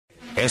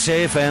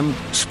SAFM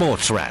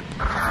Sports Wrap.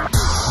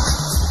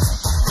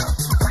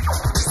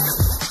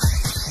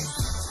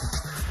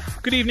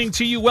 Good evening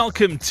to you.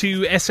 Welcome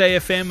to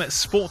SAFM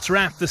Sports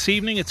Wrap this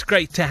evening. It's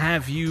great to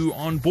have you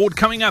on board.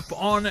 Coming up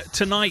on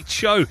tonight's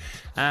show,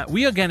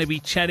 we are going to be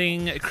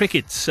chatting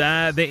cricket.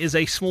 There is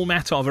a small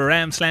matter of a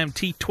Ram Slam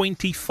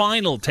T20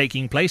 final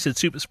taking place at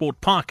Supersport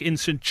Park in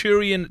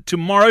Centurion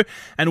tomorrow.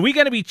 And we're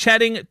going to be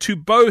chatting to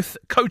both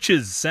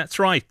coaches, that's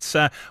right,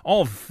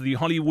 of the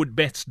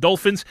Hollywoodbets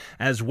Dolphins,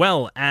 as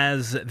well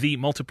as the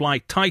Multiply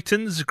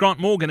Titans. Grant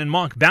Morgan and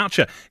Mark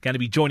Boucher going to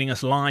be joining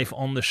us live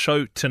on the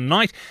show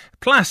tonight.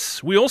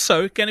 Plus, we're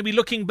also going to be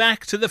looking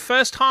back to the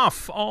first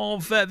half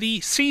of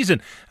the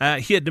season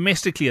here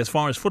domestically as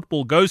far as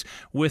football goes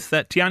with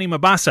Tiani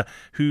Mabasa,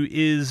 who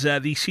is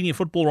the senior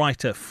football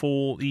writer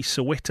for the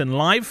Sowetan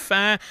Live.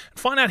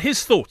 Find out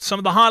his thoughts, some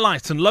of the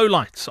highlights and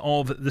lowlights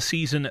of the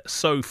season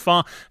so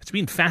far. It's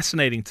been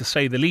fascinating to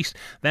say the least.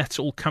 That's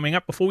all coming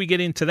up. Before we get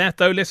into that,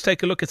 though, let's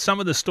take a look at some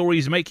of the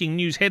stories making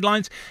news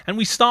headlines. And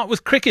we start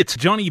with cricket.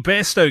 Johnny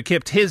Bairstow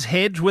kept his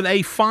head with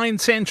a fine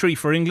century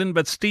for England,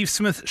 but Steve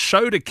Smith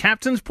showed a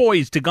captain's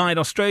poise to guide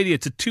Australia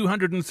to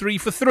 203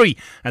 for 3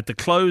 at the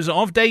close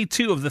of day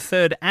 2 of the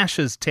third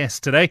Ashes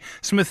test today.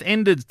 Smith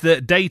ended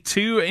the day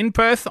 2 in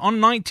Perth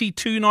on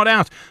 92 not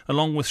out,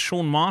 along with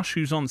Sean Marsh,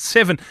 who's on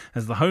 7,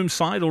 as the home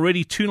side,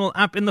 already 2-0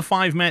 up in the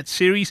 5-match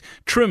series,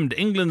 trimmed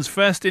England's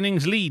first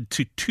innings lead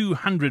to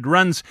 200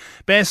 runs.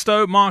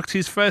 Bairstow marked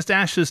his first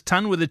Ashes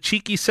ton with a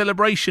cheeky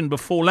celebration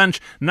before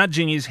lunch,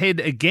 nudging his head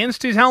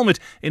against his helmet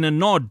in a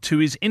nod to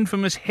his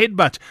infamous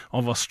headbutt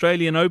of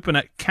Australian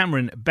opener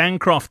Cameron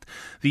Bancroft.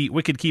 The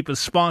wicketkeeper's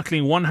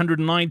sparkling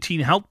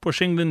 119 helped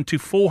push England to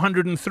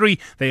 403,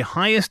 their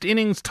highest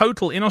innings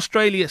total in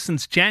Australia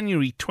since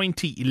January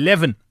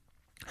 2011.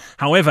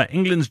 However,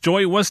 England's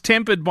joy was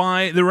tempered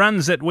by the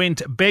runs that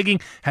went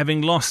begging,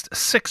 having lost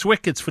 6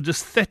 wickets for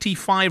just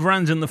 35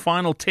 runs in the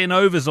final 10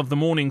 overs of the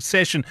morning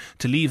session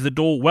to leave the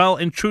door well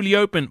and truly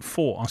open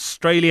for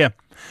Australia.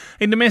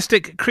 In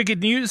domestic cricket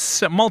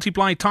news,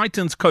 Multiply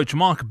Titans coach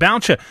Mark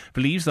Boucher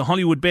believes the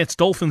Hollywoodbets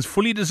Dolphins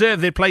fully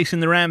deserve their place in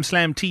the Ram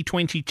Slam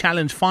T20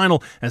 Challenge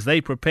final as they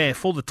prepare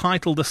for the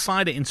title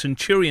decider in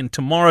Centurion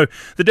tomorrow.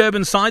 The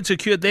Durban side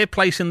secured their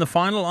place in the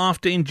final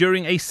after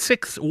enduring a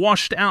 6th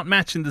washed-out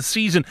match in the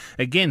season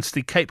against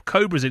the Cape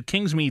Cobras at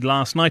Kingsmead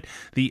last night.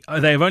 They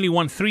have only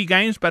won 3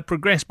 games but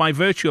progressed by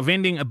virtue of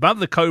ending above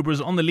the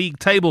Cobras on the league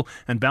table,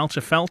 and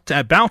Boucher felt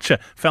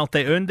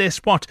they earned their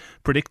spot,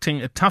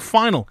 predicting a tough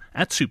final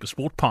at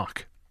Supersport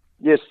Park.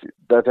 Yes,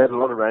 they've had a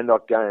lot of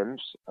round-out games,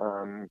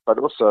 but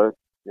also,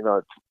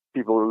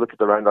 people look at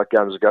the round-out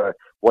games and go,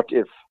 what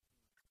if?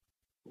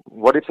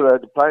 What if they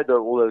had played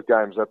all those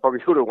games? They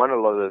probably would have won a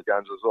lot of those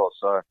games as well.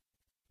 So,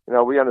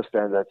 we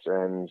understand that,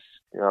 and,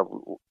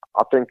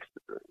 I think,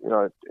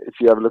 if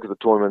you have a look at the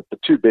tournament, the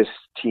 2 best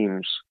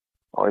teams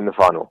are in the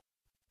final.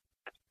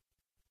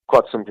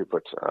 Quite simply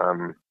put,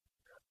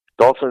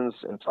 Dolphins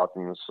and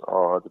Titans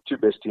are the 2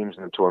 best teams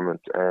in the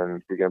tournament,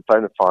 and we're going to play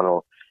in the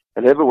final.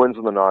 And whoever wins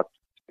on the night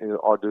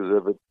are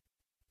deserved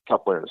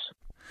cup winners.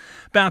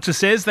 Boucher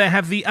says they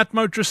have the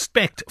utmost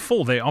respect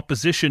for their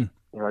opposition.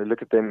 You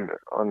look at them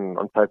on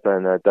paper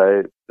and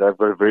they've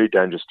got a very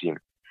dangerous team.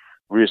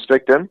 We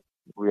respect them.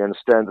 We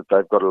understand that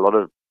they've got a lot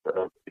of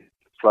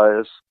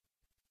players,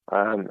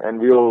 and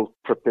we all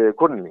prepare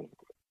accordingly.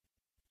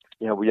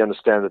 We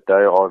understand that they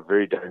are a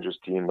very dangerous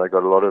team. They've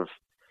got a lot of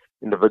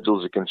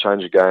individuals who can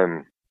change a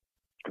game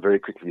very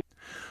quickly.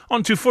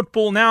 On to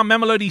football now.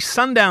 Mamelodi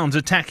Sundowns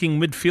attacking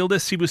midfielder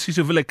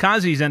Sibusiso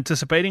Vilakazi is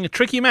anticipating a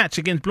tricky match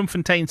against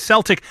Bloemfontein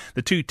Celtic.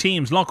 The 2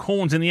 teams lock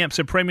horns in the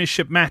Absa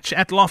Premiership match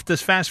at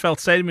Loftus Versfeld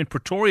Stadium in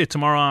Pretoria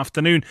tomorrow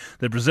afternoon.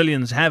 The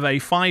Brazilians have a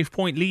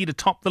 5-point lead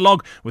atop the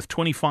log with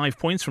 25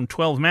 points from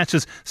 12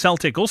 matches.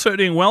 Celtic also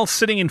doing well,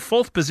 sitting in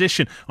 4th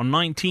position on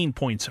 19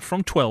 points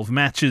from 12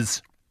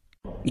 matches.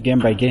 Game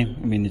by game,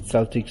 it's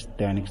Celtics,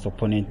 their next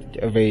opponent,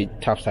 a very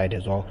tough side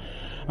as well.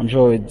 I'm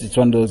sure it's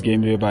one of those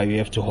games whereby you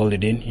have to hold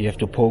it in, you have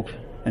to poke,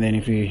 and then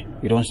if you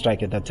don't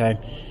strike at that time,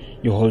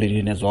 you hold it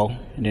in as well,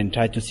 and then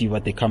try to see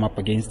what they come up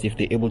against. If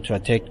they're able to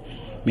attack,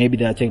 maybe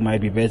the attack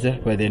might be better,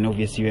 but then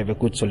obviously you have a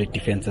good solid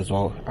defense as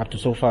well. Up to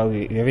so far,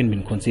 we haven't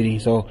been conceding,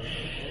 so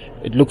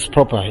it looks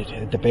proper.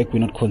 At the back, we're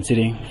not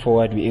conceding.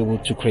 Forward, we're able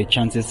to create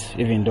chances,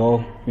 even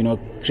though we're not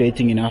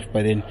creating enough,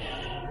 but then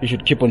you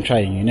should keep on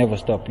trying. You never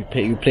stop.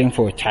 You're playing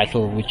for a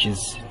title, which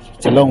is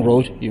it's a long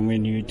road.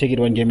 When you take it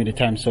one game at a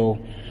time, so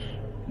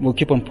we'll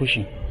keep on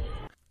pushing.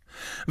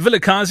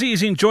 Vilakazi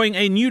is enjoying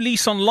a new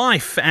lease on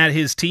life at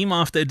his team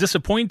after a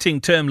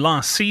disappointing term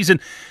last season.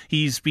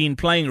 He's been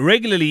playing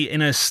regularly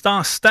in a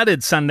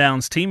star-studded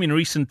Sundowns team in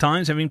recent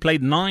times, having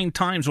played 9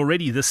 times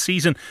already this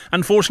season.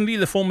 Unfortunately,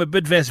 the former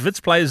Bidvest Wits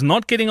player is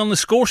not getting on the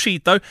score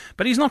sheet though,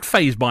 but he's not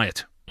fazed by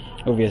it.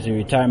 Obviously,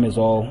 with time is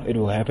all, it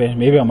will happen.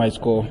 Maybe I might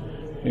score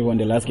maybe on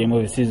the last game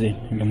of the season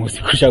in the most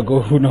crucial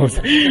goal, who knows.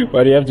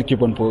 But you have to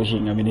keep on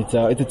pushing. It's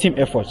a team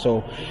effort,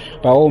 so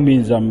by all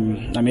means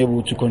I'm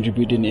able to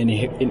contribute in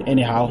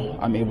anyhow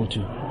I'm able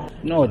to.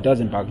 No, it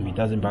doesn't bug me. It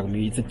doesn't bug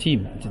me. It's a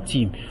team. It's a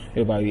team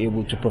whereby you're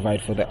able to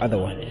provide for the other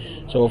one.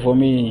 So for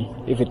me,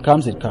 if it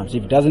comes, it comes.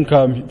 If it doesn't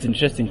come, it's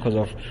interesting because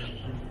of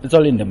it's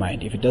all in the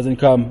mind. If it doesn't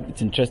come,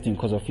 it's interesting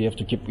because of you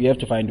have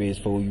to find ways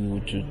for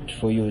you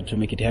to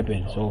make it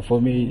happen. So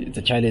for me, it's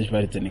a challenge,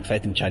 but it's an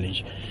exciting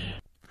challenge.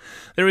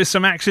 There is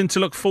some action to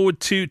look forward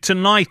to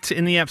tonight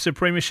in the Absa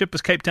Premiership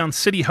as Cape Town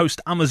City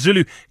host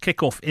AmaZulu.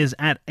 Kickoff is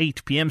at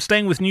 8 p.m.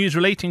 Staying with news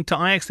relating to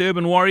Ajax, the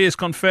Urban Warriors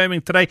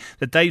confirming today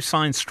that they've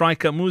signed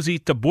striker Muzi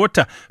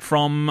Tabota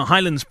from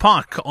Highlands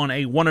Park on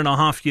a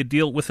 1.5-year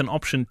deal with an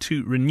option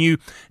to renew.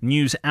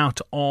 News out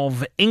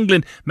of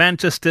England.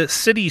 Manchester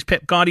City's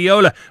Pep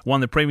Guardiola won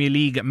the Premier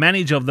League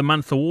Manager of the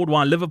Month award,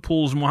 while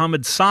Liverpool's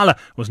Mohamed Salah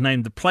was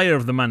named the Player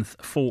of the Month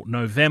for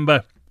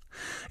November.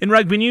 In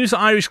rugby news,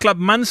 Irish club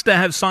Munster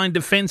have signed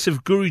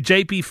defensive guru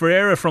JP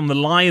Ferreira from the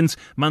Lions.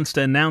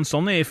 Munster announced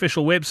on their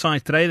official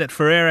website today that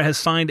Ferreira has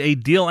signed a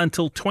deal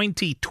until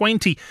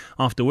 2020.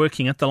 After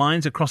working at the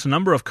Lions across a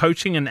number of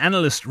coaching and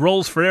analyst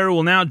roles, Ferreira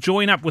will now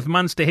join up with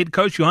Munster head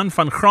coach Johan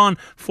van Graan,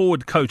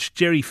 forward coach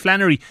Jerry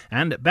Flannery,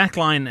 and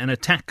backline and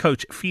attack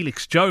coach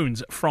Felix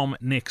Jones from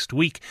next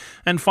week.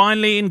 And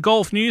finally, in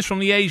golf news from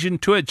the Asian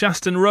Tour,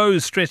 Justin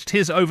Rose stretched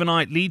his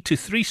overnight lead to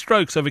 3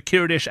 strokes over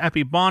Kiridesh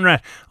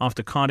Aphibarnrat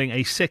after carding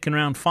a second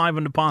round 5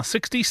 under par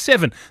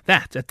 67,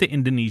 that at the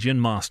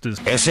Indonesian Masters.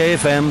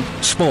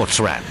 SAFM Sports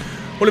Wrap.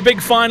 Well, a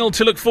big final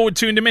to look forward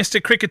to in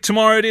domestic cricket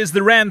tomorrow. It is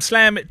the Ram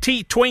Slam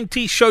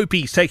T20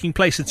 showpiece taking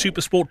place at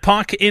Supersport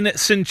Park in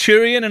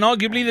Centurion, and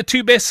arguably the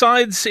two best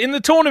sides in the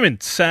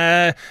tournament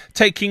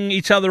taking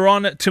each other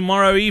on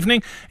tomorrow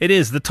evening. It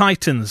is the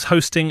Titans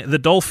hosting the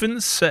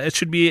Dolphins. It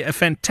should be a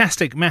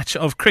fantastic match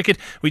of cricket.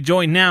 We're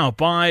joined now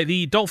by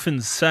the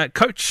Dolphins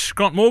coach,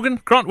 Grant Morgan.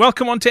 Grant,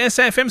 welcome on to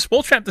SAFM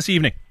Sports Wrap this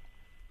evening.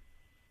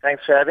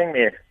 Thanks for having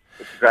me.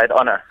 It's a great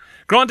honour.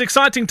 Grant,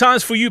 exciting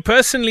times for you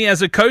personally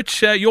as a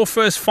coach. Your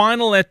first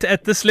final at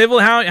this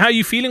level. How are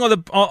you feeling? Are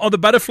the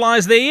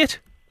butterflies there yet?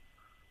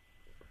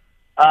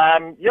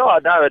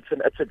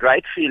 It's a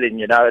great feeling.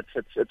 You know,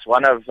 it's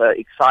one of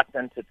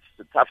excitement. It's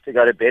tough to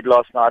go to bed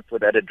last night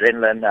with that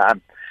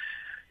adrenaline.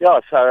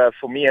 So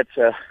for me, it's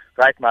a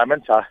great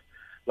moment. I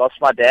lost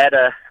my dad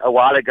a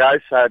while ago,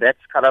 so that's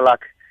kind of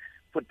like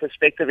put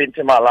perspective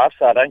into my life.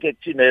 So I don't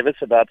get too nervous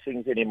about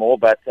things anymore.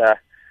 But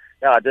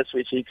I just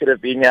wish he could have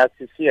been here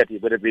to see it. He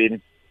would have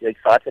been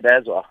excited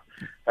as well.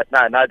 But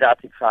no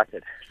doubt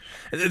excited.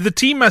 The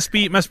team must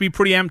be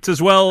pretty amped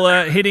as well,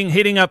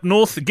 heading up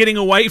north, getting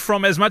away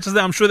from, as much as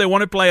I'm sure they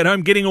want to play at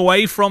home, getting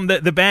away from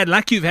the bad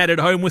luck you've had at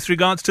home with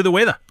regards to the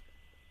weather.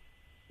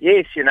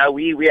 Yes, you know,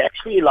 we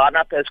actually line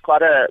up as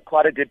quite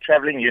a good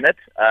travelling unit,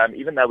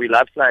 even though we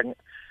love playing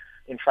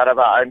in front of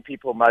our own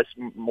people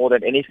more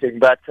than anything.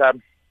 But it's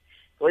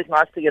always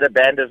nice to get a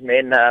band of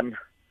men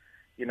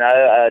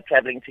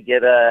traveling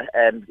together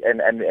and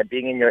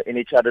being in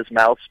each other's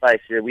mouth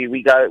space.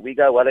 We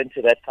go well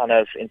into that kind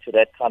of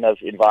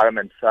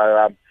environment.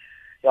 So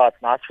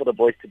it's nice for the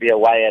boys to be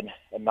away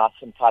and nice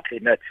and tightly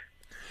knit.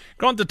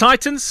 Grant, the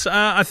Titans,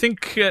 I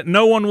think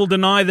no one will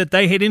deny that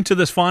they head into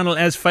this final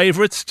as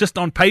favourites. Just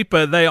on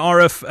paper, they are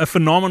a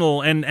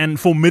phenomenal and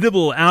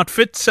formidable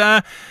outfit.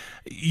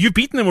 You've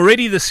beaten them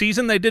already this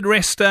season. They did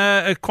rest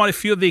quite a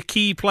few of their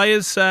key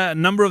players, a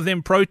number of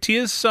them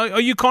pro-tiers. So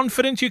are you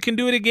confident you can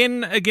do it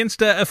again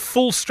against a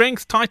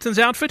full-strength Titans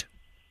outfit?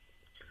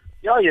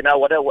 Yeah, you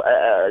know,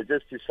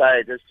 just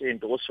to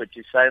endorse what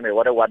you're saying there,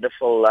 what a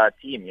wonderful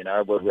team. You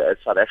know, we're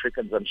South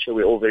Africans, I'm sure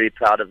we're all very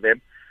proud of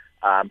them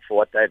for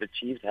what they've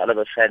achieved. Hell of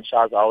a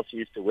franchise. I also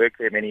used to work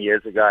there many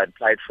years ago and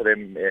played for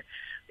them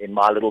in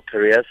my little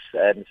careers.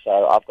 And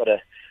so I've got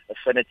a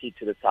affinity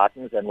to the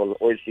Titans and will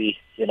always be,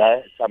 you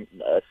know, some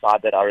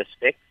side that I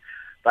respect.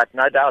 But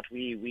no doubt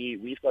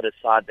we've got a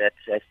side that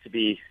has to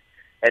be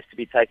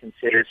taken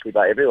seriously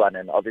by everyone,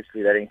 and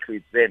obviously that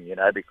includes them, you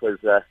know, because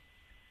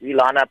we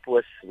line up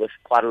with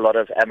quite a lot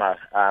of ammo.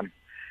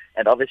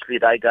 And obviously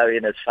they go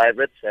in as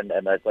favourites, and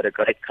they've got a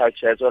great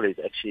coach as well. He's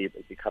actually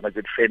become a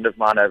good friend of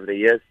mine over the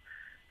years.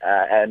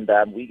 And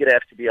we're going to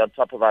have to be on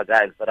top of our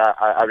games, but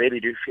I really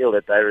do feel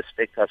that they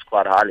respect us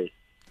quite highly.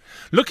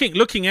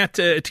 Looking at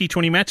a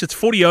T20 match, it's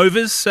 40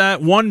 overs.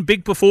 One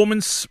big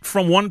performance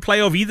from one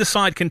player of either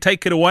side can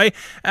take it away.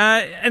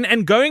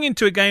 And going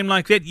into a game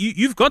like that,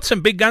 you've got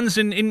some big guns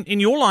in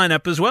your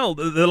lineup as well.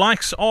 The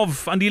likes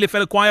of Andile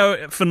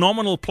Felekwayo,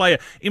 phenomenal player.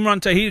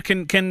 Imran Tahir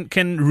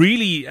can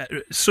really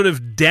sort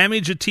of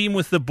damage a team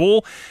with the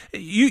ball.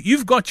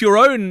 You've got your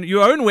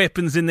own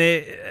weapons in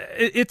there.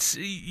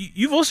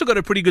 You've also got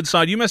a pretty good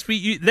side.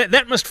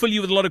 That must fill you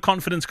with a lot of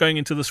confidence going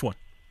into this one.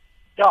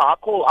 Yeah, I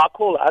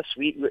call us.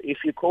 If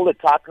you call the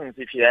Titans,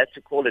 if you had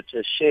to call it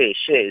just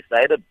shares,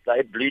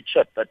 they're blue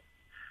chip, but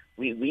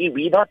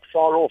we're not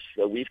far off.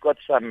 We've got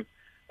a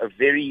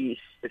very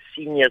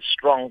senior,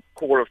 strong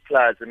core of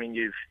players. I mean,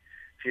 if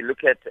you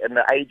look at and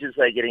the ages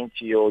they're getting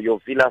to,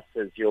 your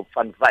Villas's, your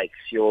Van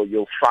Wyks, your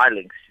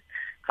Freilings,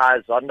 Kai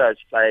Zondo's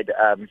played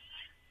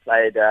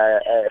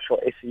for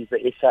he's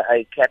the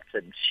SAA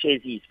captain.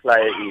 Shezzy's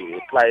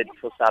played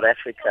for South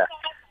Africa.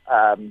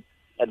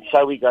 And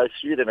so we go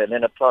through them, and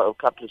then a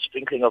couple of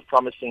sprinkling of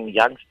promising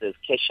youngsters,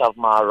 Keshav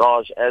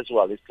Maharaj as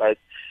well, who's played.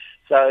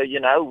 So, you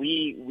know,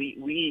 we've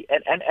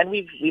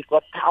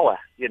got power,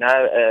 you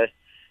know.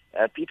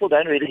 People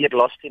don't really get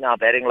lost in our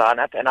batting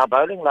lineup, and our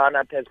bowling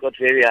lineup has got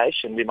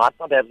variation. We might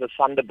not have the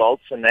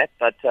thunderbolts and that,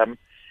 but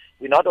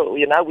we're not,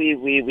 you know,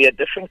 we're a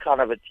different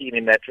kind of a team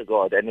in that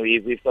regard, and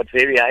we've got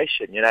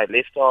variation, you know,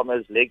 left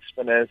armers, leg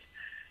spinners,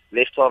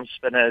 left arm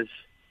spinners,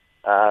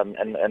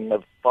 and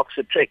a box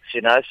of tricks,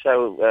 you know.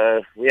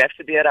 So we have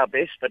to be at our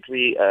best, but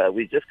we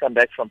just come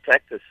back from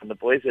practice, and the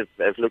boys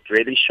have looked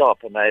really sharp,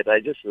 and they're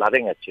just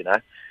loving it, you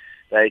know.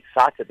 They're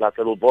excited like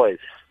little boys.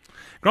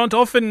 Grant,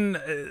 often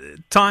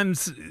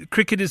times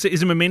cricket is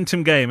a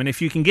momentum game, and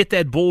if you can get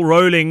that ball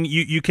rolling,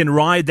 you can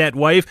ride that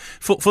wave.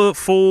 For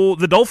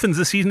the Dolphins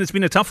this season, it's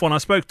been a tough one. I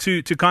spoke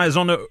to Kai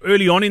Zono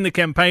early on in the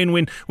campaign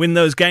when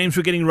those games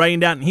were getting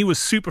rained out, and he was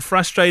super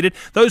frustrated.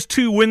 Those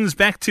 2 wins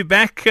back to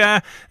back,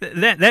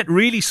 that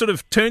really sort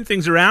of turned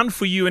things around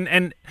for you,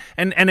 and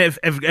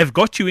have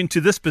got you into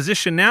this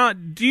position now.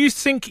 Do you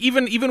think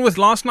even with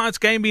last night's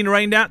game being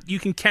rained out, you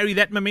can carry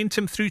that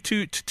momentum through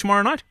to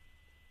tomorrow night?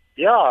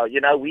 Yeah, you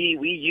know, we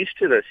used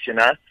to this, you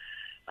know,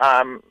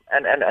 and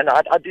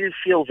I do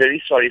feel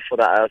very sorry for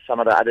some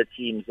of the other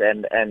teams,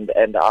 and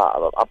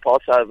I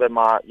pass over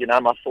my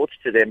thoughts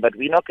to them, but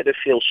we're not going to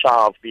feel shy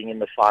of being in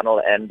the final,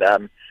 and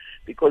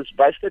because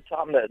most of the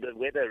time the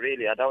weather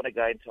really, I don't want to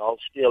go into whole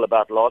spiel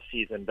about last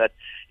season, but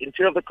in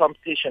 2 of the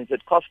competitions,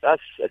 it cost us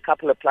a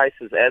couple of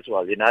places as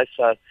well, you know,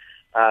 so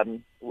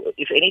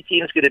if any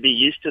team's going to be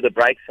used to the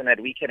breaks and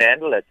that, we can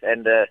handle it,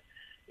 and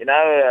you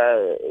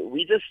know,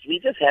 we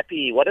just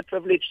happy. What a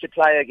privilege to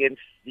play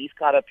against these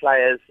kind of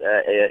players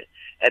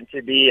and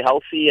to be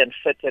healthy and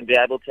fit and be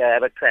able to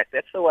have a crack.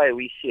 That's the way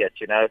we see it,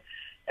 you know.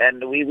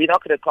 And we're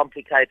not going to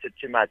complicate it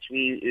too much.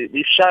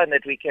 We've shown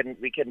that we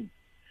can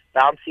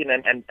bounce in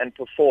and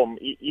perform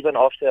even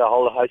after a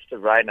whole host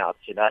of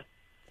rainouts, you know.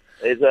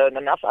 There's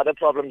enough other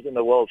problems in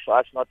the world for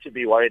us not to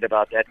be worried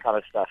about that kind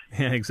of stuff.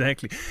 Yeah,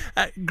 exactly.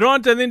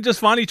 Grant, and then just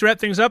finally to wrap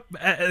things up,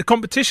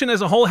 competition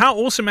as a whole, how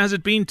awesome has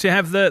it been to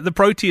have the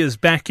Proteas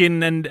back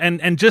in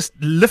and just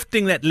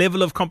lifting that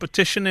level of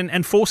competition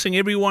and forcing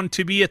everyone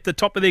to be at the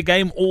top of their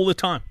game all the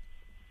time?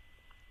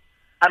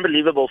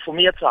 Unbelievable. For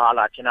me, it's a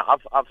highlight. You know,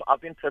 I've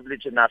been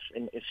privileged enough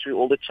through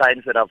all the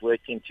chains that I've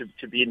worked in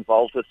to be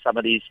involved with some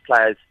of these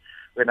players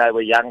when they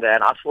were younger,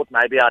 and I thought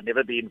maybe I'd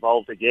never be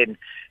involved again.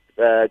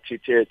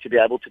 To be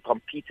able to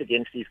compete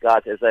against these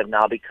guys as they've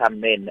now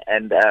become men,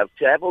 and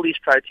to have all these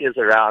Proteas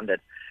around it,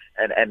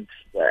 and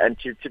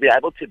to be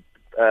able to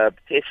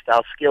test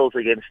our skills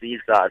against these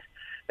guys,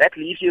 that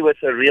leaves you with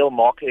a real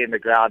marker in the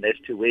ground as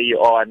to where you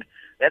are, and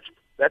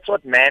that's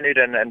what manhood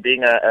and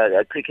being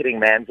a cricketing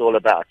man's all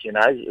about, you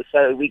know.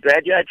 So we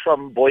graduate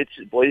from boys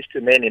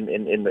to men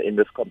in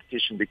this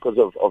competition because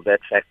of that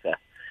factor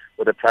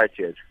with the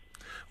Proteas.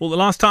 Well, the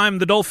last time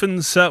the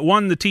Dolphins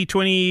won the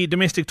T20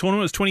 domestic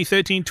tournament was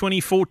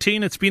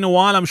 2013-2014. It's been a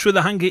while. I'm sure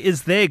the hunger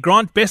is there.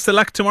 Grant, best of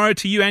luck tomorrow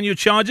to you and your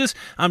Chargers.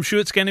 I'm sure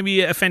it's going to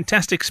be a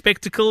fantastic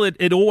spectacle.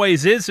 It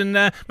always is. And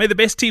may the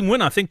best team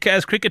win. I think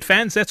as cricket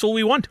fans, that's all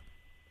we want.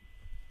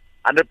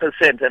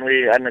 100%,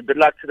 and good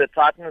luck to the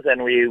Titans,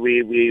 and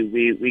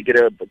we get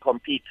to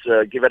compete,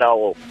 give it our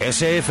all.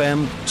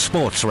 SAFM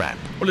Sports Wrap.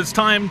 Well, it's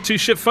time to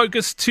shift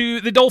focus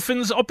to the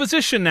Dolphins'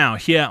 opposition now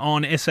here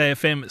on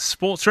SAFM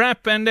Sports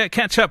Wrap and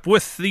catch up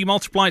with the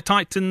Multiply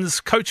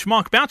Titans coach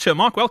Mark Boucher.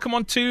 Mark, welcome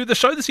on to the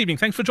show this evening.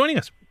 Thanks for joining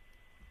us.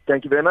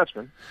 Thank you very much,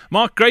 man.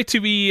 Mark, great to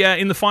be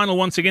in the final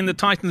once again. The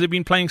Titans have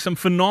been playing some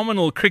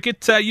phenomenal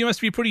cricket. You must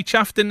be pretty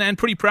chuffed and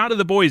pretty proud of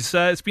the boys.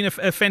 It's been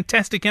a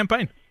fantastic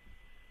campaign.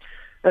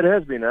 It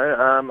has been.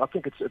 I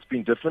think it's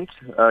been different.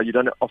 You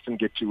don't often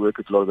get to work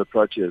with a lot of the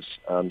Proteas.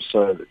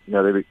 So, you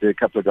know, there are a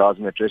couple of guys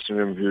in that dressing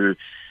room who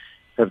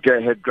have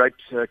had great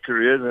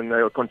careers, and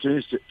they will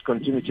continue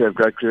to have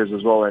great careers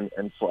as well.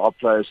 And for our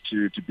players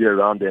to be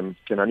around them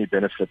can only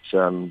benefit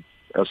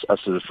us as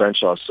a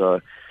franchise. So,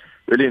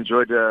 really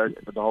enjoyed the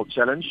whole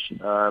challenge,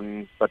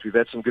 but we've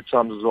had some good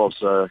times as well.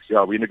 So,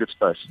 yeah, we're in a good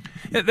space.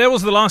 Yeah, that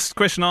was the last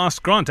question I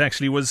asked Grant,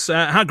 actually, was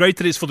how great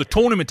it is for the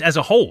tournament as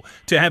a whole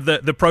to have the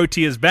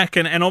Proteas back.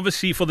 And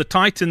obviously for the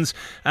Titans,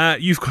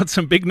 you've got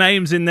some big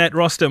names in that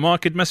roster.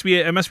 Mark, it must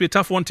be a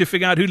tough one to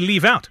figure out who to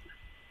leave out.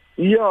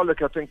 Yeah,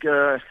 look, I think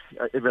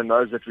everyone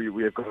knows that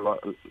we have got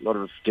a lot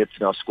of depth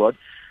in our squad.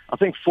 I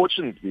think,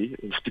 fortunately,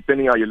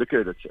 depending how you look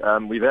at it,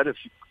 we've had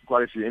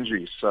quite a few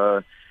injuries.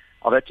 So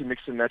I've had to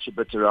mix and match a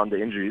bit around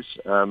the injuries.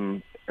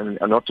 And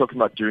I'm not talking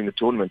about during the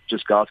tournament,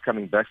 just guys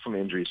coming back from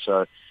injuries.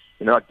 So,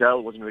 you know, like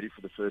Dale wasn't ready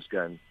for the first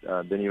game.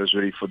 Then he was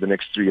ready for the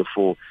next 3 or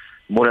 4.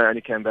 Mona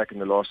only came back in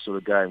the last sort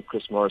of game.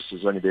 Chris Morris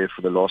was only there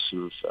for the last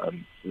sort of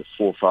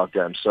 4 or 5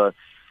 games. So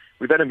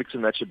we've had to mix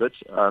and match a bit.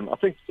 I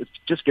think it's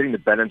just getting the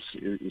balance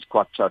is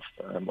quite tough.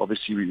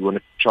 Obviously, we want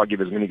to try to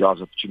give as many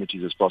guys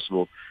opportunities as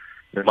possible.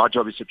 And my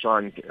job is to try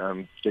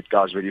and get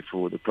guys ready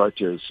for the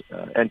Proteas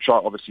and try,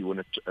 obviously,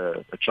 win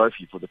a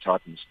trophy for the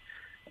Titans.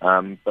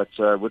 But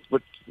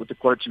with the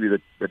quality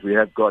that we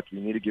have got,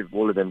 we need to give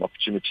all of them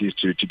opportunities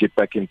to get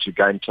back into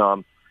game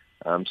time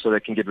so they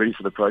can get ready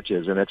for the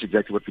Proteas. And that's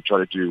exactly what we try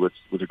to do with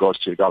regards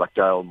to a guy like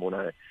Dale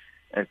Mornay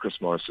and Chris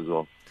Morris as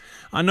well.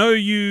 I know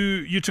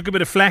you took a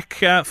bit of flack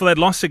for that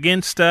loss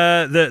against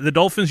the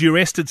Dolphins. You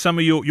rested some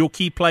of your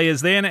key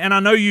players there, and I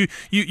know you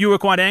were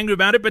quite angry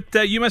about it,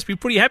 but you must be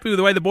pretty happy with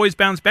the way the boys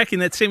bounced back in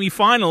that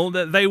semi-final.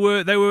 That they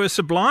were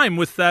sublime,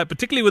 with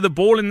particularly with the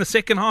ball in the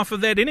second half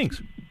of that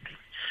innings.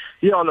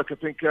 Yeah, look, I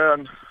think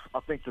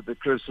that the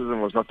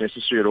criticism was not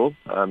necessary at all,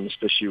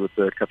 especially with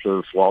a couple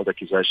of wild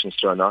accusations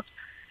thrown out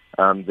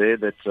there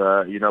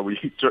that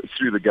we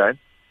threw the game.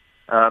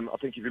 I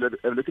think if you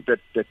look at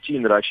that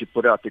team that I actually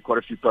put out, there are quite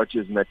a few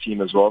Proteas in that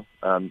team as well.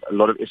 A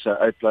lot of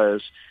SA8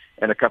 players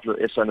and a couple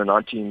of SA under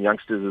 19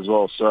 youngsters as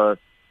well. So,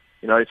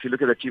 if you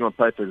look at that team on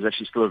paper, it's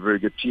actually still a very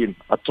good team.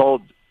 I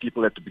told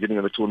people at the beginning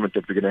of the tournament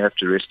that we're going to have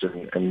to rest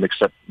and mix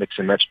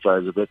and match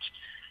players a bit.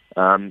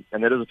 And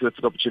that is a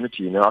perfect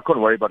opportunity. I can't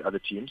worry about other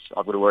teams.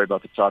 I've got to worry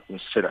about the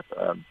Titans setup.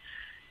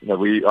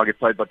 I get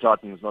played by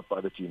Titans, not by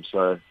other teams.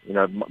 So,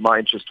 my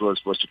interest was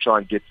to try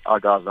and get our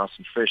guys nice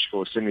and fresh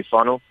for a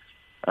semi-final.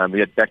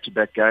 We had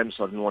back-to-back games,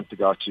 so I didn't want the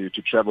guys to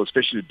travel,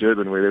 especially to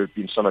Durban, where there had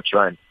been so much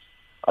rain.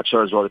 I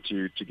chose rather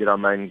to get our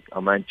main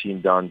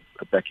team down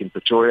back in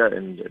Pretoria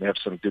and have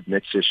some good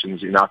net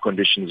sessions in our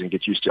conditions and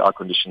get used to our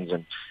conditions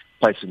and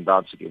play some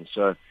bounce again.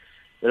 So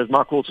it was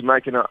my call to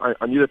make, and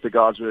I knew that the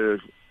guys were,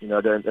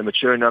 they're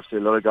mature enough. There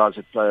are a lot of guys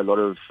that play a lot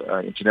of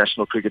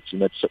international cricket in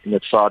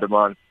that side of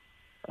mine.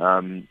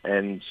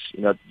 And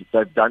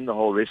they've done the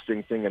whole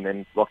resting thing and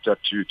then rocked up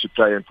to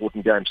play an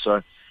important game.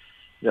 So,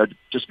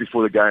 just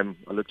before the game,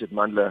 I looked at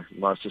Mandla,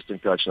 my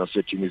assistant coach, and I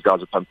said to him, these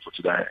guys are pumped for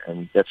today.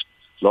 And that's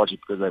largely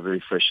because they're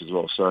very fresh as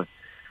well. So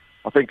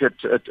I think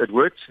it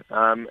worked,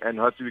 and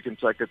hopefully we can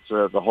take it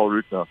the whole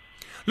route now.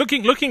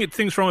 Looking at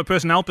things from a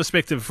personnel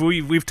perspective,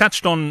 we've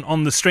touched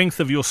on the strength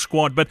of your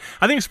squad, but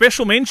I think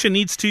special mention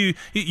needs to.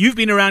 You've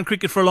been around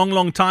cricket for a long,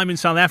 long time in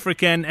South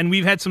Africa, and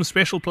we've had some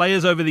special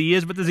players over the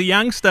years. But there's a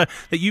youngster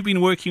that you've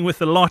been working with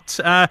a lot,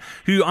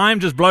 who I'm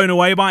just blown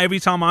away by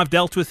every time I've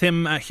dealt with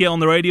him here on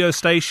the radio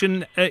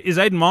station. Is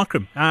Aiden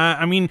Markram.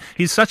 I mean,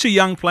 he's such a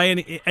young player,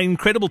 and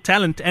incredible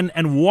talent,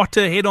 and what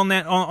a head on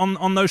that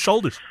on those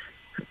shoulders.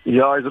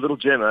 Yeah, he's a little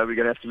gem. We're going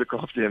to have to look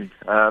after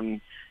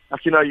him.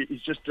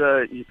 He's just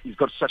he's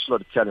got such a lot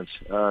of talent.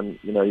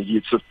 He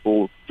hits the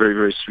ball very,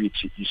 very sweet.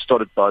 He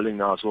started bowling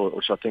now as well,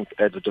 which I think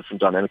adds a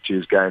different dynamic to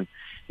his game.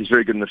 He's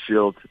very good in the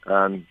field.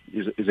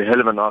 He's a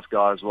hell of a nice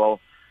guy as well.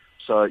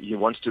 So he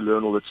wants to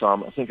learn all the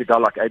time. I think a guy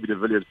like AB de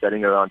Villiers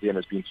batting around here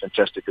has been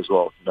fantastic as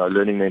well.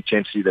 Learning the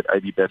intensity that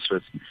AB bats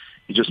with.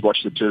 You just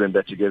watch the two of them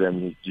bat together,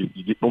 and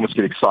you almost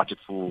get excited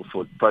for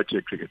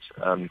Protea cricket.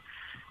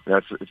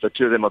 If the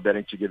two of them are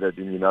batting together,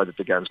 then you know that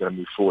the game's going to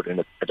move forward and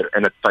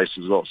at pace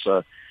as well.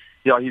 So,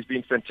 yeah, he's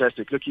been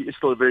fantastic. Look, he is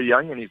still very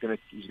young, and he's going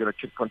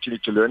to continue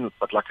to learn.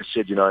 But like I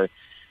said,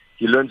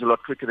 he learns a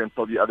lot quicker than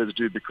probably others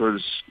do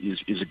because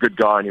he's a good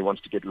guy and he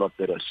wants to get a lot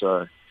better.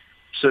 So,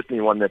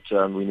 certainly one that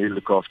we need to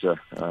look after.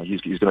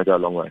 He's going to go a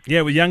long way.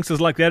 Yeah, with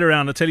youngsters like that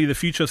around, I tell you, the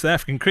future of South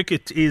African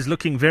cricket is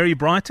looking very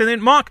bright. And then,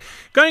 Mark,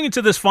 going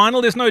into this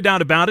final, there's no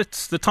doubt about it.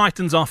 The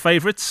Titans are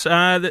favourites.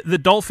 The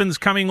Dolphins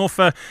coming off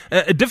a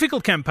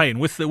difficult campaign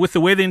with the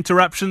weather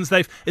interruptions.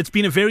 It's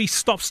been a very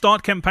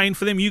stop-start campaign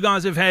for them. You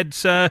guys have had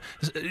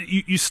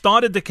you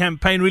started the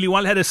campaign really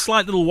well. Had a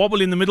slight little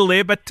wobble in the middle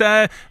there, but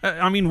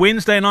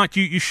Wednesday night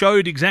you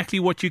showed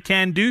exactly what you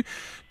can do.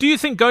 Do you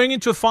think going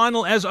into a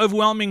final as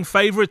overwhelming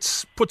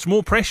favourites puts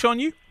more pressure on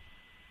you?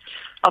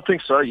 I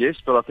think so, yes,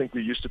 but I think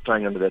we're used to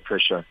playing under that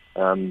pressure.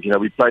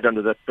 We played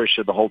under that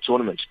pressure the whole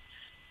tournament.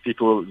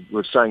 People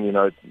were saying,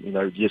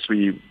 yes,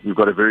 we've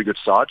got a very good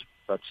side,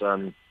 but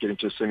getting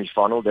to a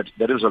semi-final,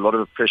 that is a lot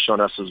of pressure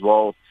on us as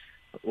well.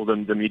 All the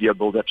media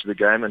build up to the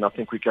game, and I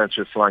think we came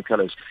through flying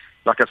colours.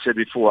 Like I said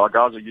before, our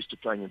guys are used to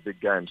playing in big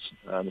games,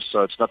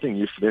 so it's nothing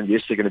new for them.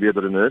 Yes, they're going to be a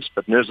bit of nerves,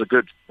 but nerves are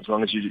good as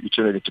long as you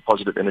turn it into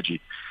positive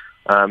energy.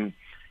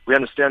 We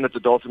understand that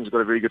the Dolphins have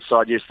got a very good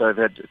side. Yes, they've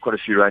had quite a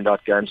few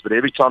rained-out games, but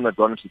every time they've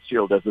gone into the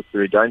field, they've looked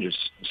very dangerous.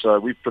 So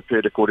we've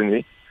prepared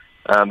accordingly.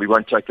 We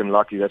won't take them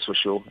lightly, that's for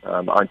sure.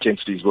 Our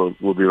intensities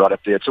will be right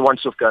up there. It's a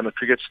once-off game of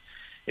cricket.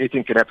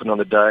 Anything can happen on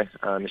the day,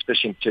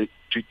 especially in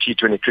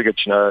T20 cricket.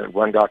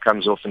 One guy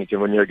comes off and he can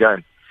win you a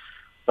game.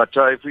 But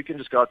if we can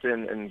just go out there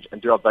and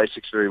do our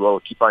basics very well,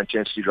 keep our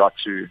intensity right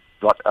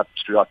up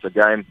throughout the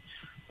game,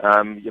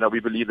 we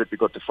believe that we've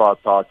got the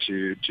firepower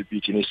to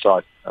beat any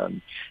side,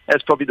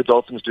 as probably the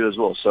Dolphins do as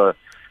well. So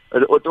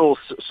it all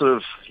sort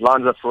of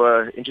lines up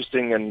for an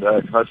interesting and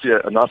hopefully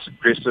a nice,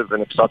 aggressive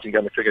and exciting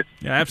game of cricket.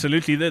 Yeah,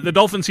 absolutely. The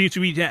Dolphins seem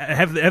to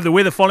have the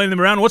weather following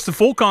them around. What's the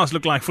forecast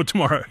look like for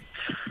tomorrow?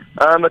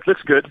 It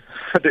looks good.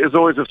 There's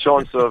always a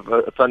chance of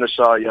a thunder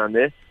shower here and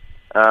there,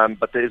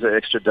 but there is an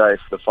extra day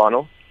for the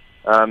final.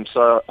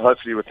 So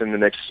hopefully within the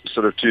next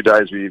sort of 2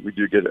 days we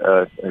do get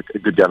a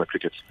good game of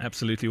cricket.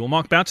 Absolutely. Well,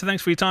 Mark Boucher,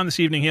 thanks for your time this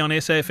evening here on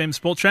SAFM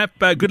Sports Wrap.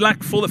 Good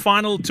luck for the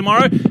final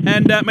tomorrow,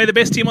 and may the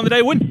best team on the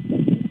day win.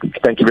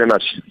 Thank you very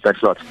much.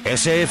 Thanks a lot.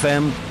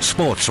 SAFM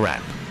Sports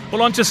Wrap.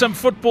 Well, on to some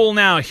football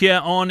now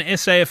here on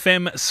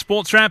SAFM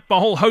Sports Wrap. A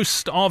whole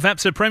host of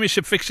Absa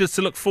Premiership fixtures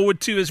to look forward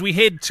to as we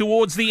head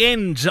towards the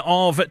end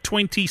of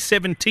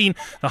 2017,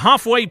 the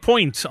halfway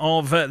point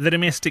of the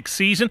domestic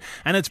season.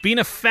 And it's been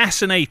a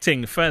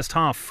fascinating first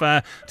half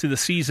to the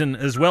season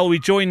as well. We're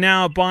joined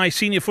now by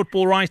senior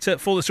football writer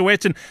for the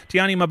Sowetan,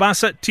 Tiani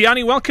Mabasa.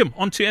 Tiani, welcome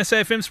onto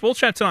SAFM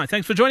Sports Wrap tonight.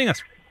 Thanks for joining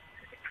us.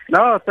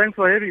 No, thanks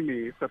for having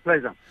me. It's a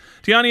pleasure.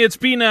 Tiani, it's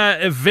been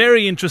a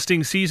very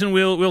interesting season.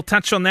 We'll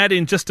touch on that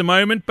in just a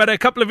moment, but a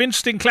couple of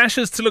interesting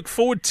clashes to look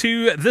forward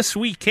to this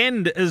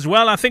weekend as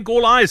well. I think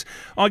all eyes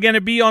are going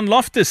to be on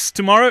Loftus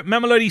tomorrow.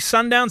 Mamelodi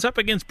Sundowns up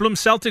against Bloem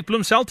Celtic.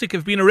 Bloem Celtic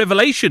have been a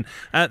revelation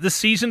this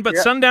season, but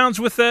Sundowns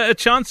with a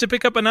chance to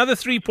pick up another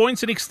 3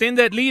 points and extend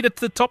that lead at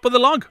the top of the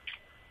log.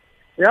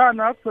 Yeah,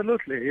 no,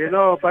 absolutely.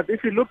 But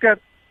if you look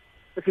at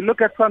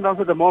Sundowns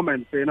at the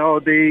moment,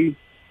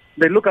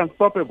 they look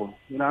unstoppable.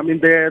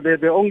 They're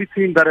the only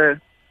team that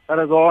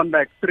has won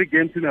like 3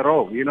 games in a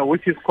row,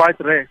 which is quite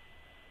rare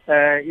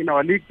in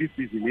our league this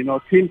season.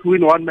 Teams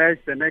win one match,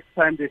 the next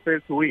time they fail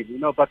to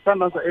win, but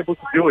Sundowns are able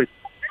to do it.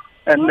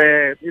 And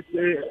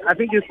I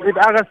think it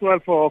augurs well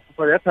for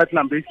their title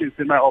ambitions,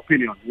 in my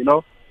opinion.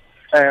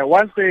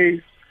 Once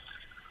they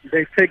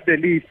take the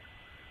lead,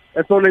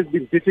 it's always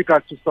been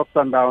difficult to stop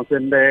Sundowns.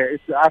 And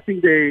I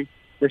think they're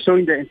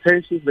showing their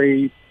intentions.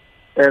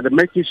 They're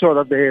making sure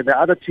that the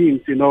other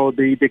teams,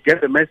 they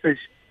get the message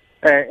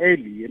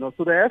early,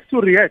 so they have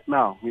to react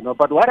now,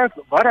 But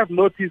what I've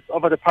noticed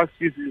over the past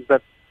few seasons is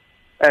that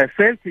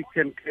Celtic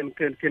can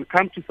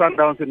come to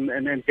Sundowns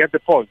and get the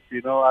points.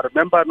 I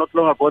remember not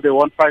long ago they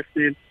won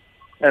 5-0,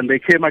 and they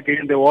came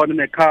again. They won in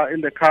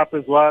the cup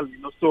as well.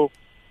 So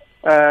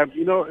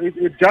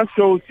it just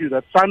shows you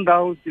that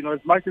Sundowns,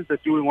 as much as they're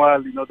doing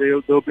well,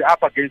 they'll be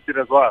up against it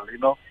as well.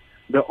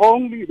 The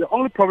only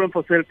problem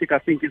for Celtic, I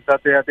think, is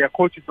that their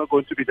coach is not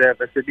going to be there,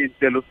 Veselin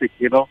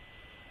Celusic,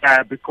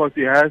 because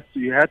he had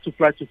to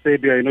fly to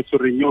Serbia, to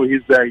renew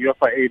his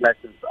UEFA A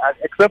license.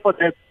 Except for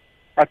that,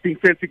 I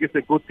think Celtic is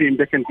a good team.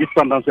 They can give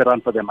Sundowns a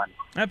run for their money.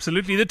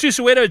 Absolutely. The two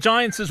Soweto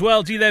Giants as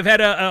well. They've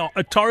had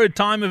a torrid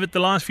time of it the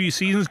last few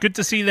seasons. Good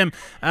to see them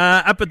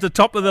up at the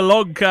top of the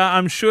log.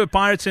 I'm sure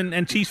Pirates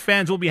and Chiefs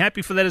fans will be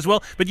happy for that as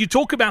well. But you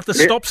talk about the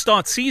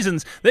stop-start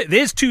seasons.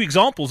 There's 2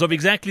 examples of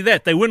exactly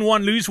that. They win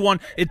one, lose one.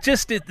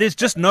 There's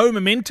just no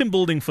momentum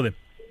building for them.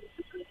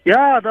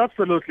 Yeah,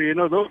 absolutely.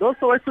 Those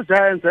Soweto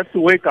Giants have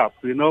to wake up,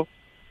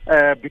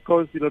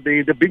 because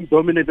they're being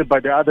dominated by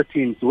the other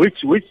teams,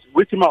 which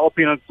in my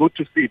opinion is good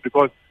to see,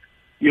 because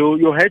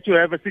you had to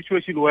have a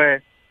situation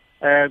where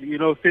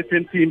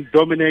certain teams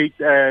dominate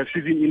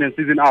season in and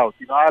season out.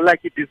 I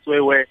like it this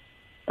way where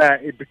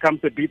it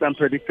becomes a bit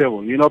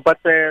unpredictable. But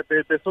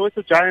the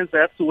Soweto Giants, they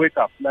have to wake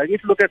up. Like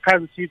if you look at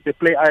Kaizer Chiefs, they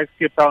play Ajax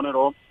Cape Town at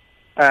home,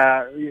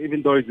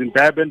 even though it's in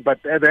Durban.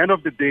 But at the end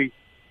of the day,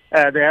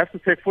 they have to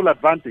take full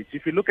advantage.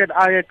 If you look at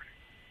Ajax,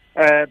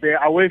 their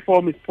away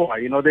form is poor.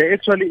 They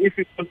actually, if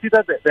you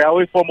consider their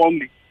away form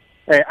only,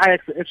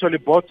 Ajax actually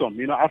bottom,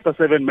 after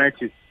 7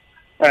 matches,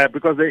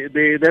 because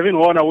they haven't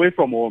won away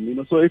from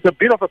home, So it's a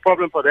bit of a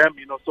problem for them,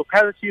 So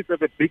Kaizer Chiefs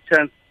have a big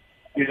chance,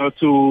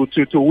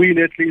 to win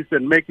at least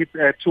and make it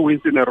 2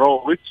 wins in a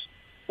row,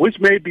 which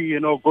maybe,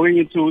 going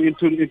into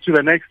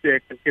the next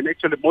year can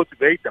actually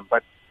motivate them.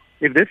 But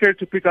if they fail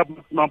to pick up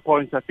maximum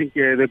points, I think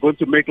they're going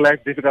to make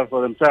life difficult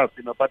for themselves,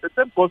 But the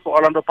same goes for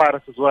Orlando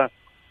Pirates as well.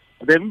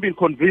 They haven't been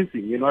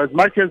convincing, as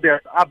much as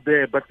they're up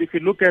there. But if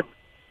you look at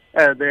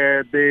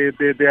their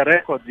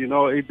record,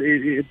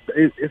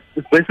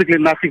 it's basically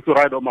nothing to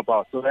write home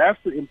about. So they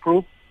have to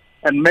improve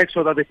and make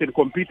sure that they can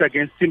compete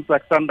against teams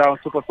like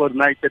Sundowns, SuperSport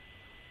United,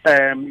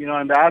 and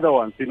the other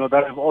ones,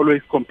 that have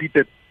always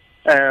competed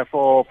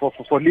for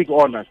league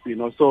honors,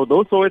 So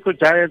those Soweto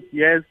Giants,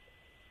 yes,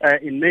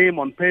 in name,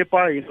 on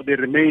paper, they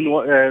remain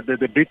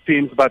the big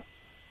teams, but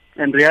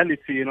in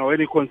reality, when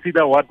you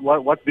consider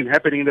what's been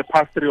happening in the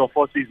past 3 or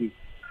 4 seasons,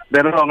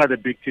 they're no longer the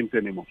big teams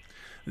anymore.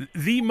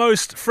 The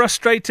most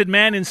frustrated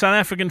man in South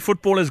African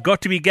football has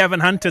got to be Gavin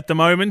Hunt at the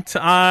moment.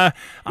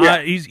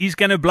 He's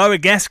going to blow a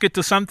gasket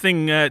or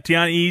something,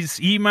 Tiani.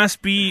 He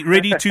must be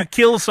ready to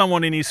kill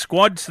someone in his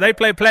squad. So they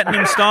play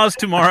Platinum Stars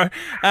tomorrow.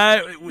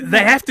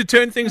 They have to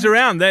turn things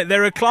around.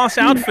 They're a class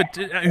outfit.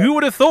 Who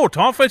would have thought?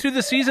 Halfway through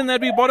the season,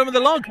 they'd be bottom of the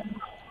log.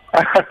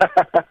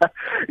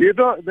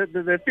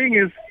 The thing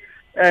is,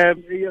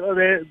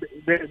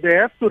 they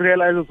have to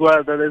realize as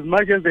well that as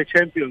much as they're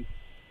champions,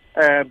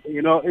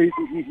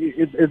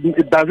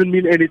 it doesn't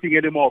mean anything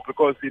anymore,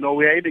 because we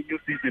are in a new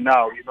season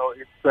now.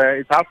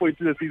 It's halfway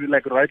into the season,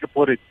 like rightly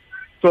put it.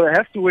 So they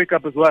have to wake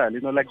up as well.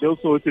 Like those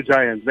Soweto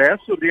Giants, they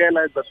have to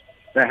realize that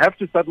they have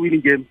to start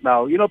winning games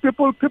now.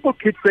 People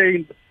keep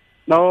saying,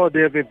 no,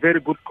 they have a very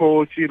good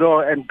coach.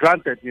 And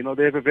granted,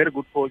 they have a very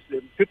good coach.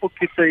 People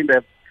keep saying they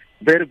have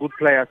very good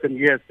players, and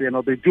yes, they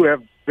do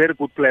have very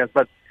good players,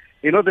 but.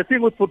 The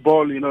thing with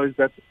football, is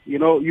that,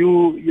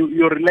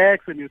 you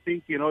relax and you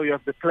think, you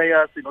have the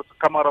players, to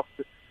come out of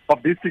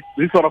this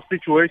sort of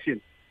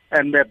situation,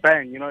 and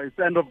bang, it's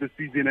the end of the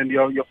season and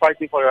you're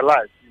fighting for your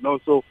life,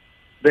 So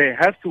they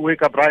have to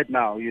wake up right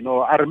now.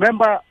 I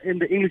remember in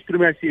the English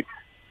Premiership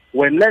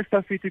when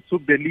Leicester City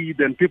took the lead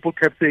and people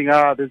kept saying,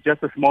 there's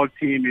just a small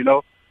team,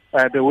 the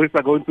Wolves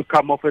are going to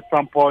come off at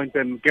some point,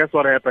 and guess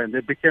what happened?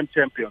 They became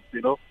champions,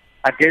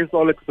 against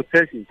all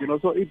expectations,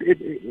 So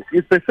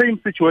it's the same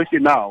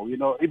situation now,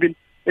 even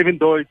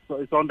though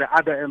it's on the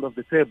other end of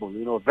the table,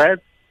 that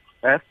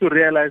have to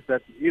realize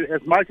that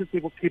as much as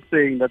people keep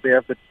saying that they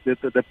have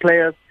the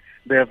players,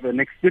 they have an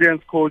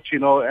experienced coach,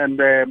 and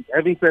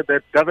having said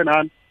that, Gavin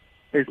Hunt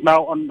is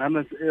now on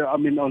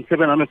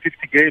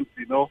 750 games,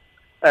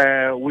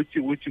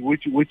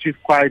 which is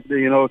quite,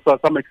 so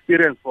some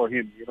experience for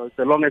him. It's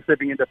the longest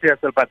serving in the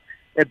PSL, but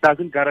it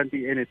doesn't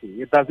guarantee anything.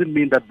 It doesn't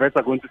mean that Wits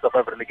are going to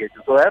survive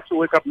relegation. So I have to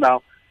wake up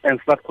now and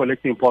start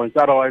collecting points.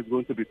 Otherwise, it's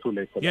going to be too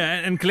late for them. Yeah,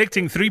 and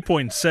collecting 3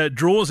 points.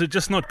 Draws are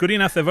just not good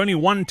enough. They've only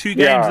won 2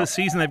 games this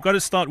season. They've got to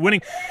start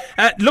winning.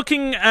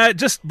 Looking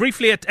just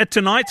briefly at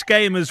tonight's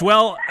game as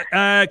well,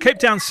 Cape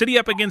Town City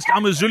up against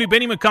AmaZulu.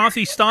 Benny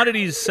McCarthy started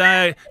his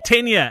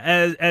tenure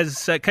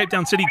as Cape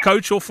Town City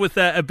coach off with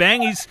a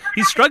bang. He's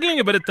struggling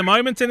a bit at the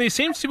moment, and there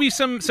seems to be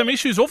some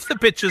issues off the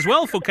pitch as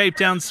well for Cape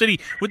Town City.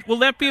 Will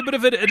that be a bit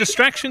of a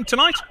distraction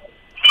tonight?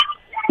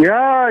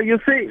 Yeah, you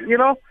see,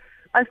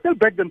 I still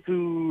beg them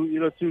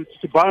to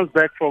bounce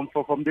back from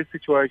this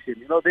situation.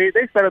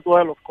 They started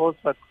well, of course,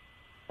 but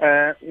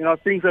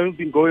things haven't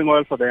been going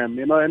well for them.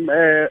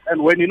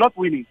 And when you're not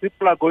winning,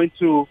 people are going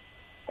to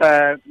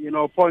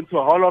point to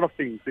a whole lot of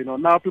things.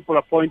 Now people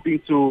are pointing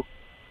to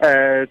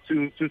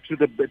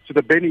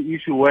the Benny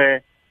issue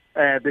where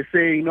they're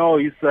saying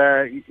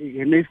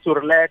he needs to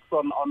relax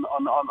on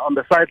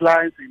the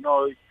sidelines.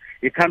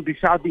 He can't be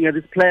shouting at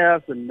his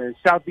players and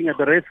shouting at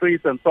the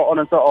referees and so on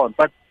and so on.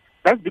 But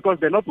that's because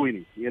they're not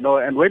winning,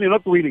 and when you're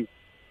not winning,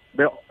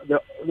 the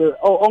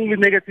only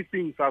negative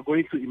things are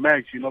going to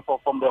emerge,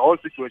 from the whole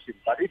situation.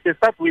 But if they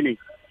start winning,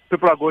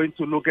 people are going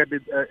to look at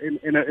it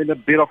in a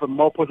bit of a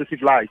more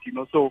positive light,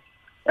 So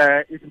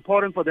it's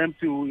important for them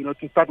to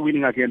start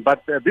winning again.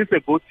 But this is a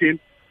good team.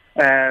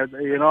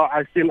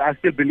 I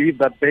still believe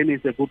that Ben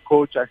is a good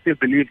coach. I still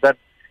believe that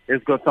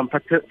he's got some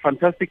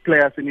fantastic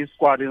players in his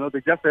squad. They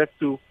just have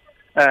to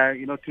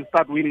to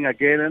start winning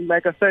again. And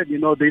like I said,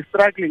 they're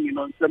struggling, in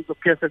terms of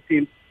PSL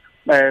teams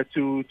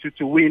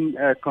to win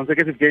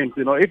consecutive games.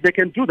 If they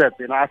can do that,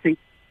 I think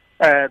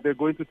they're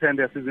going to turn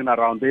their season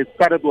around. They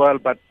started well,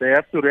 but they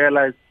have to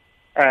realize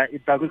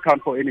it doesn't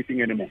count for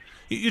anything anymore.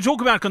 You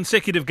talk about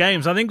consecutive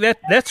games. I think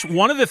that's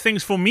one of the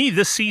things for me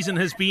this season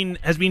has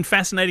been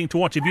fascinating to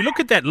watch. If you look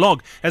at that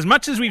log, as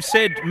much as we've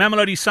said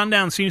Mamelodi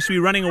Sundowns seems to be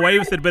running away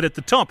with it a bit at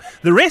the top,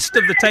 the rest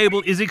of the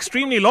table is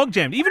extremely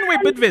log-jammed. Even where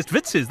Bidvest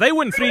Wits is, they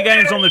win 3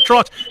 games on the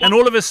trot, and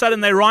all of a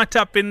sudden they're right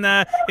up in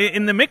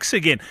the mix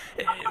again.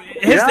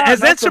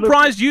 Has that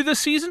surprised you this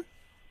season?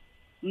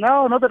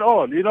 No, not at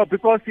all.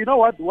 Because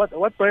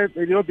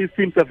what these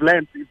teams have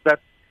learned is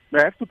that they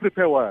have to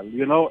prepare well. In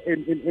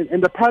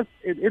the past,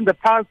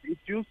 it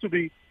used to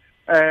be,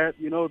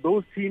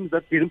 those teams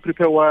that didn't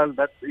prepare well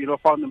that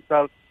found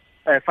themselves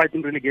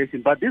fighting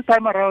relegation. But this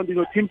time around,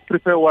 teams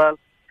prepare well.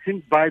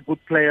 Teams buy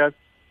good players.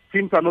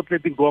 Teams are not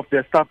letting go of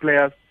their star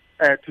players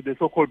to the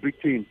so-called big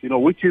teams.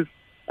 Which is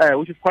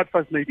quite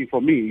fascinating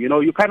for me.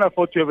 You can't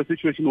afford to have a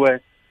situation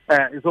where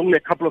it's only a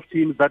couple of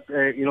teams that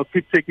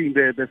keep taking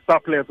the star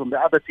players from the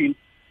other teams,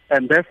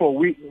 and therefore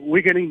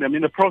we're getting them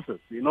in the process.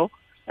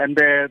 And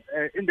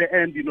in the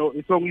end,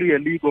 it's only a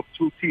league of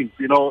 2 teams.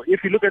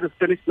 If you look at the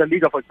Spanish La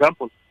Liga, for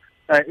example,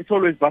 it's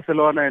always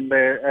Barcelona and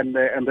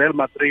Real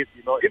Madrid.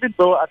 Even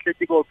though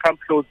Atletico come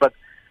close, but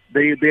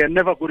they are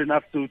never good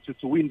enough to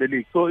win the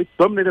league. So it's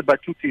dominated by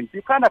 2 teams.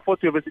 You can't afford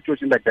to have a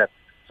situation like that.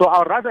 So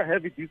I'd rather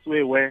have it this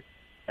way, where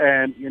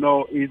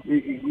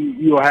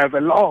you have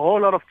a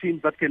whole lot of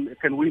teams that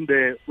can win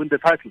the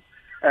title.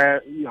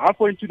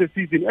 Halfway into the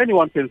season,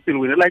 anyone can still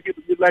win. Like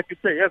you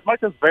say, as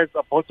much as Wits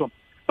are bottom.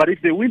 But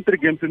if they win 3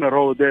 games in a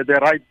row, they're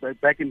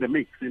right back in the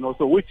mix,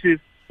 So which is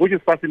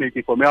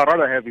fascinating for me. I'd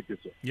rather have it this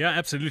way. Yeah,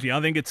 absolutely.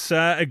 I think it's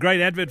a great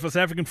advert for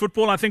South African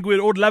football. I think we'd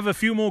all love a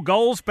few more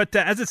goals, but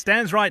as it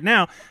stands right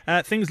now,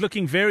 things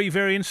looking very,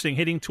 very interesting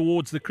heading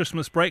towards the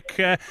Christmas break.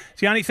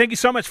 Tiani, thank you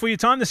so much for your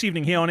time this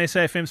evening here on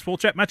SAFM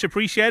Sports Chat. Much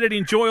appreciated.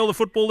 Enjoy all the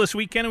football this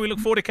weekend, and we look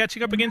forward to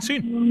catching up again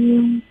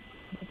soon.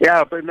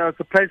 Yeah, but it's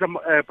a pleasure,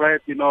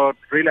 Brad.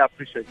 Really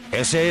appreciate it.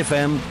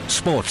 SAFM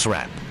Sports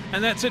Wrap.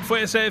 And that's it for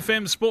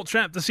SAFM Sports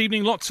Wrap this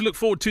evening. Lots to look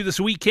forward to this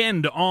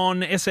weekend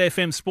on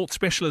SAFM Sports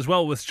Special as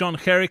well with John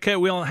Gericke.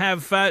 We'll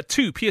have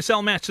 2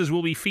 PSL matches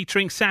we'll be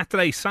featuring.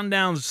 Saturday,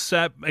 Sundowns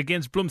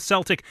against Bloem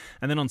Celtic.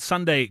 And then on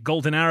Sunday,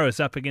 Golden Arrows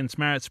up against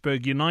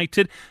Maritzburg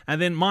United.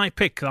 And then my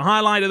pick, the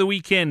highlight of the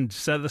weekend,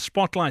 the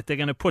spotlight they're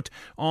going to put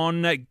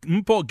on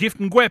Mpho Gift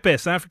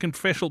Ngwepe, South African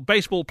professional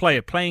baseball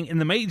player playing in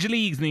the major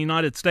leagues in the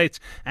United States.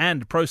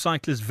 And pro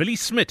cyclist Willie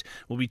Smit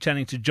will be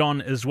chatting to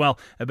John as well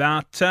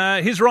about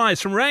his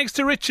rise from rain rags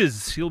to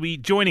riches. He'll be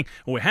joining,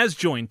 or has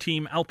joined,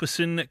 Team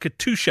Alpecin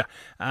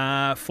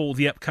Katusha for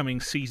the upcoming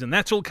season.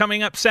 That's all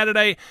coming up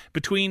Saturday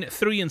between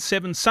 3 and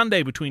 7,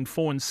 Sunday between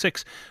 4 and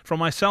 6.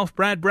 From myself,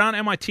 Brad Brown,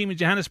 and my team in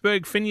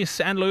Johannesburg, Phineas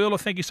and Loyola,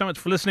 thank you so much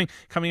for listening.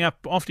 Coming up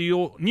after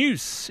your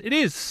news, it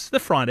is the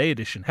Friday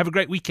edition. Have a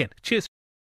great weekend. Cheers.